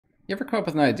You ever come up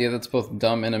with an idea that's both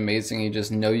dumb and amazing and you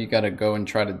just know you gotta go and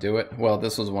try to do it? Well,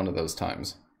 this was one of those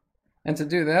times. And to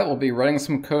do that, we'll be writing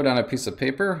some code on a piece of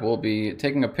paper, we'll be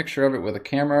taking a picture of it with a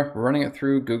camera, running it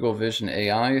through Google Vision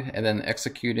AI, and then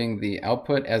executing the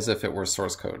output as if it were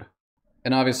source code.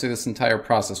 And obviously this entire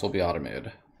process will be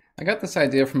automated. I got this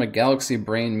idea from a Galaxy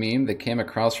Brain meme that came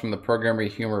across from the Programmer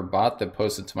Humor bot that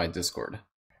posted to my Discord.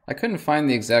 I couldn't find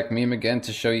the exact meme again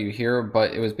to show you here,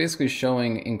 but it was basically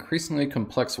showing increasingly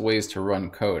complex ways to run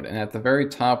code. And at the very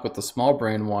top with the small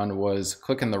brain one was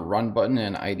clicking the run button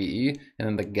in IDE, and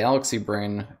then the Galaxy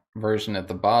Brain version at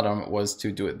the bottom was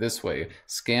to do it this way,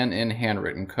 scan in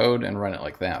handwritten code and run it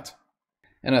like that.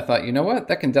 And I thought, you know what,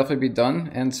 that can definitely be done,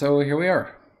 and so here we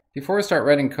are. Before we start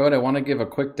writing code, I want to give a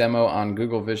quick demo on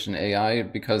Google Vision AI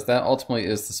because that ultimately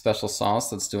is the special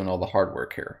sauce that's doing all the hard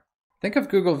work here. Think of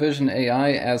Google Vision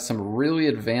AI as some really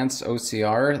advanced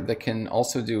OCR that can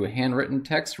also do handwritten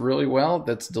text really well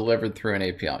that's delivered through an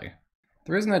API.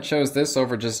 The reason I chose this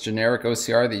over just generic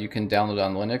OCR that you can download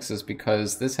on Linux is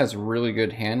because this has really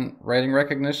good handwriting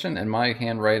recognition and my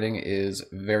handwriting is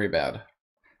very bad.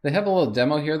 They have a little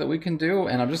demo here that we can do,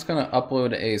 and I'm just going to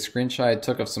upload a screenshot I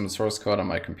took of some source code on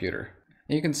my computer.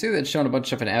 And you can see that it's showing a bunch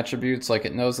of different attributes, like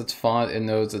it knows its font, it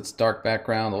knows its dark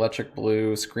background, electric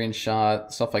blue,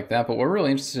 screenshot, stuff like that, but what we're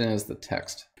really interested in is the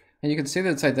text. And you can see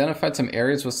that it's identified some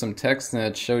areas with some text, and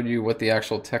it showed you what the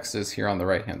actual text is here on the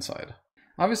right hand side.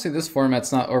 Obviously this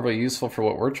format's not overly useful for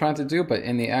what we're trying to do, but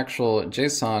in the actual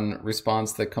JSON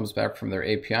response that comes back from their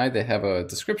API, they have a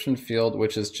description field,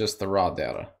 which is just the raw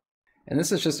data. And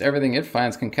this is just everything it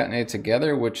finds concatenated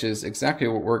together, which is exactly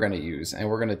what we're going to use. And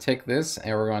we're going to take this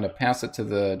and we're going to pass it to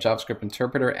the JavaScript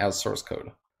interpreter as source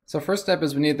code. So first step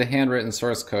is we need the handwritten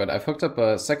source code. I've hooked up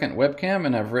a second webcam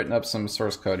and I've written up some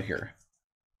source code here.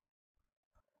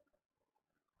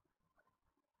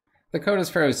 The code is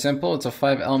fairly simple. It's a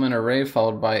 5-element array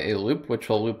followed by a loop, which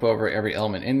will loop over every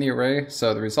element in the array.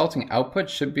 So the resulting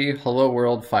output should be hello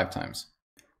world 5 times.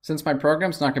 Since my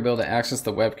program's not going to be able to access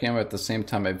the webcam at the same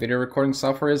time my video recording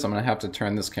software is, I'm going to have to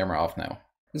turn this camera off now.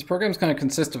 This program is going to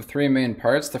consist of 3 main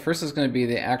parts. The first is going to be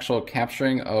the actual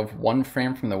capturing of one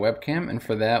frame from the webcam, and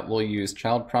for that we'll use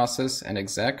child process and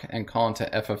exec and call into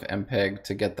ffmpeg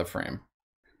to get the frame.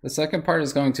 The second part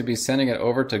is going to be sending it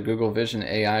over to Google Vision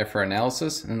AI for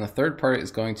analysis, and the third part is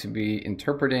going to be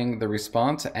interpreting the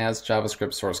response as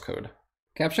JavaScript source code.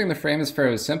 Capturing the frame is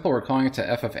fairly simple. We're calling it to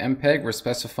ffmpeg. We're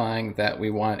specifying that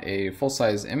we want a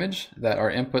full-size image, that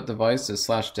our input device is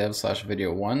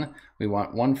 /dev/video1. We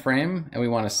want 1 frame, and we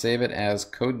want to save it as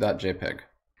code.jpg.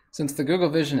 Since the Google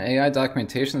Vision AI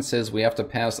documentation says we have to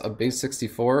pass a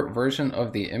base64 version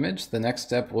of the image, the next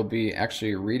step will be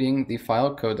actually reading the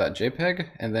file code.jpg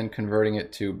and then converting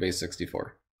it to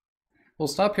base64. We'll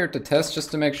stop here to test just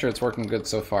to make sure it's working good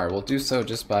so far. We'll do so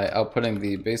just by outputting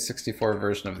the base64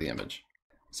 version of the image.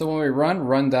 So when we run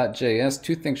run.js,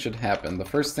 2 things should happen. The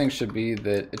first thing should be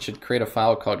that it should create a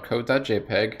file called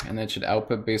code.jpg, and then it should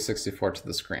output base64 to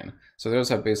the screen. So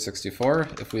there's our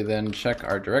base64. If we then check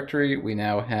our directory, we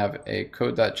now have a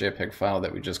code.jpg file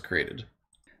that we just created.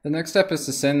 The next step is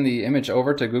to send the image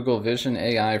over to Google Vision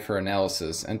AI for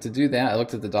analysis. And to do that, I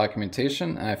looked at the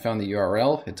documentation and I found the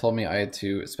URL. It told me I had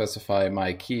to specify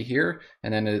my key here,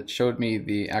 and then it showed me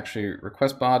the actual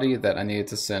request body that I needed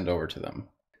to send over to them.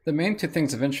 The main 2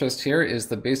 things of interest here is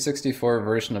the base64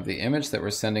 version of the image that we're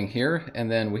sending here,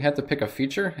 and then we had to pick a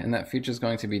feature, and that feature is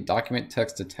going to be document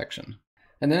text detection.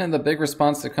 And then in the big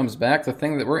response that comes back, the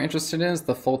thing that we're interested in is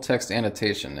the full text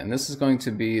annotation, and this is going to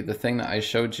be the thing that I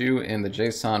showed you in the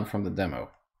JSON from the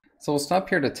demo. So we'll stop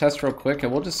here to test real quick,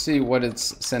 and we'll just see what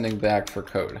it's sending back for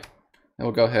code. And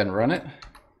we'll go ahead and run it.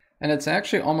 And it's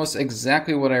actually almost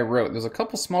exactly what I wrote. There's a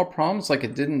couple small problems, like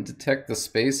it didn't detect the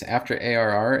space after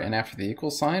ARR and after the equal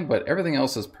sign, but everything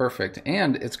else is perfect,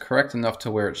 and it's correct enough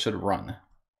to where it should run.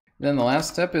 Then the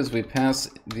last step is we pass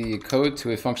the code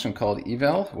to a function called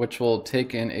eval, which will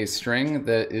take in a string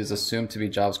that is assumed to be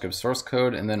JavaScript source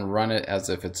code and then run it as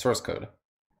if it's source code.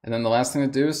 And then the last thing to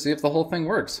do is see if the whole thing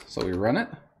works. So we run it,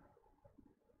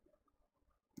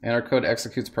 and our code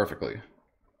executes perfectly.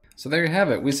 So there you have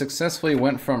it. We successfully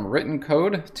went from written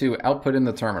code to output in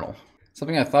the terminal.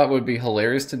 Something I thought would be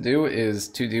hilarious to do is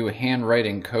to do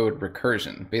handwriting code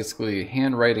recursion. Basically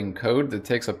handwriting code that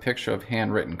takes a picture of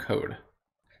handwritten code.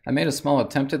 I made a small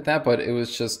attempt at that, but it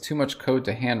was just too much code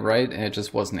to handwrite and it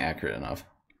just wasn't accurate enough.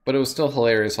 But it was still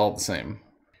hilarious all the same.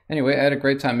 Anyway, I had a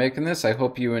great time making this. I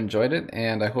hope you enjoyed it,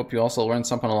 and I hope you also learned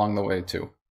something along the way too.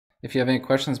 If you have any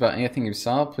questions about anything you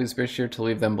saw, please be sure to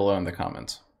leave them below in the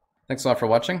comments. Thanks a lot for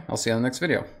watching. I'll see you in the next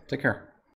video. Take care.